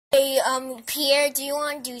Hey, Pierre, do you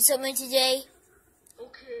want to do something today?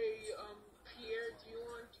 Okay, Pierre, do you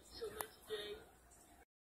want to do something today?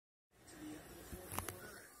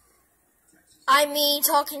 I mean,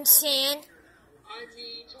 talking Stan. Hi,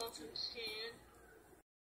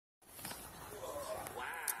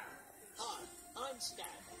 I'm Stan,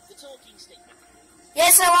 the talking stick man.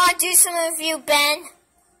 Yes, I want to do something with you, Ben.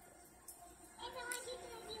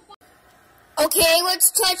 Okay,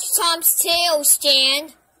 let's touch Tom's tail,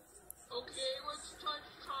 Stan. Okay, let's touch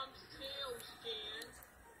Tom's tail, Stan.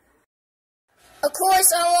 Of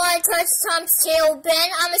course, I want to touch Tom's tail, Ben.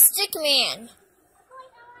 I'm a stick man.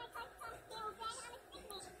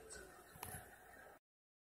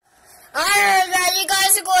 I heard that you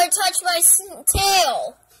guys are going to touch my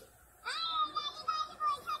tail.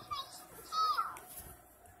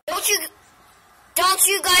 Don't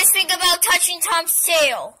you guys think about touching Tom's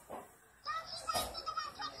tail?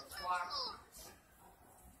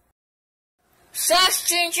 Shush,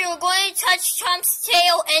 Ginger, we're going to touch Tom's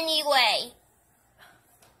tail anyway.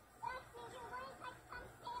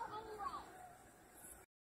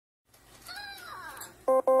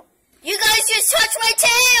 You guys just touched my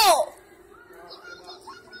tail!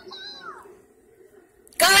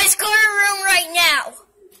 Guys, go to the room right now.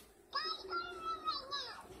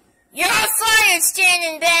 You're fired, Stan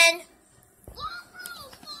and Ben.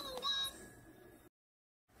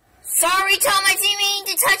 Sorry, Tom, I didn't mean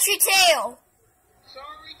to touch your tail.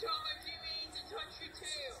 Sorry, Tom, I didn't mean to touch your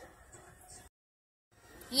tail.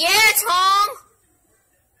 Yeah, Tom.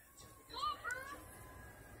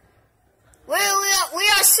 We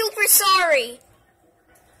are super sorry.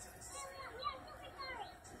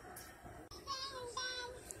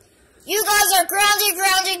 You guys are grounded.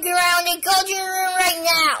 Go to your room right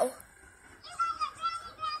now.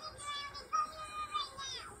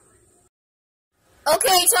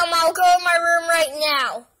 Okay, Tom, I'll go in my room right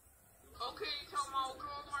now. Okay, Tom, I'll go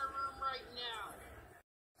in my room right now.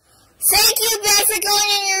 Thank you, Ben, for going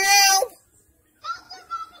in your room.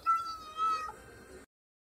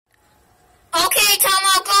 Okay, Tom,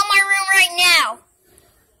 I'll go in my room right now.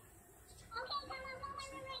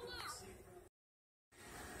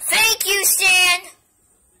 Thank you, Stan.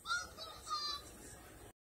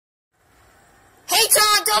 Hey,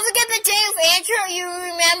 Tom, don't forget the day with Andrew you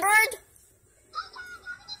remembered.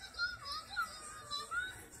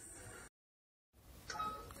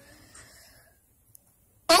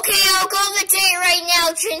 Okay, I'll go on the date right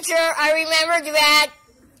now, Ginger. I remembered that.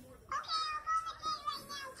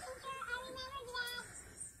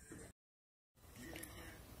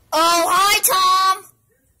 Oh, hi, Tom.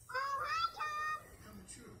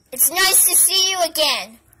 It's nice to see you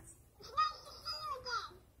again.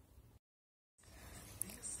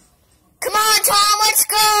 Come on, Tom, let's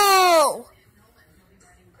go.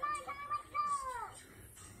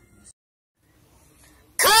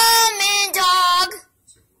 Come in, dog.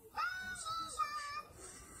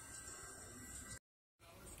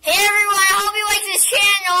 Hey, everyone, I hope you like this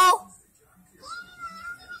channel.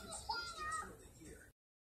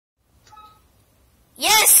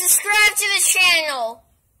 Yes, subscribe to the channel.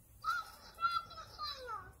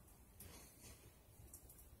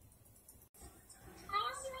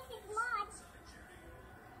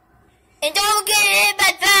 And don't get hit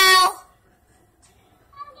by the bell.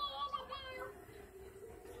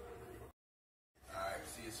 Alright,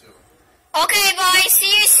 see you soon. Okay, bye. See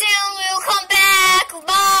you soon. We'll come back.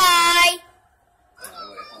 Bye.